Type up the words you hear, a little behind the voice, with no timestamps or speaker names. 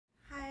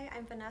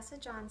Vanessa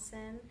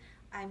Johnson.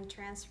 I'm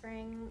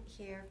transferring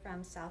here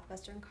from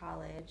Southwestern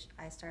College.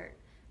 I start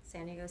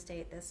San Diego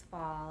State this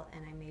fall,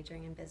 and I'm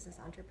majoring in business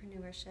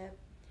entrepreneurship.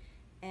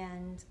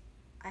 And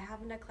I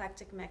have an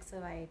eclectic mix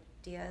of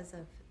ideas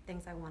of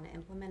things I want to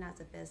implement as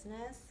a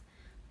business.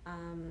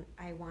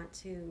 I want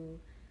to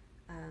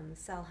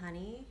sell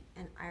honey,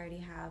 and I already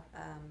have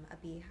a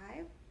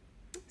beehive,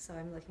 so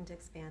I'm looking to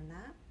expand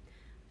that.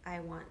 I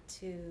want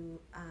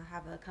to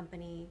have a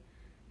company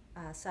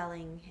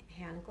selling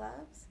hand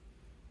gloves.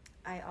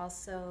 I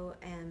also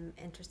am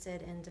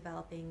interested in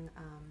developing,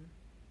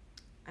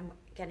 I'm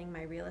getting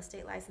my real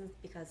estate license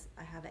because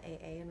I have an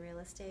AA in real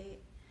estate.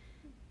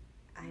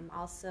 I'm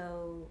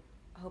also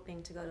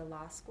hoping to go to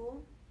law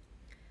school.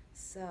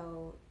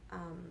 So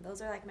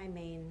those are like my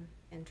main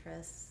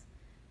interests.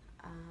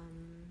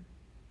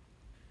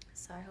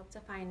 So I hope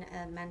to find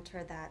a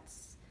mentor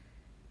that's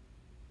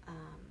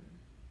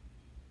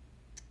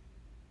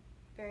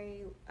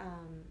very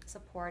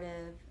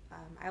supportive.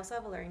 I also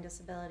have a learning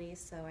disability,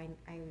 so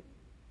I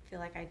feel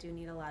like I do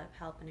need a lot of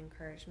help and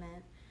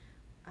encouragement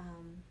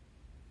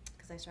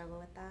because I struggle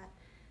with that.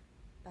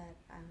 But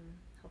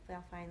hopefully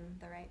I'll find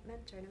the right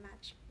mentor to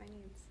match my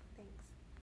needs. Thanks.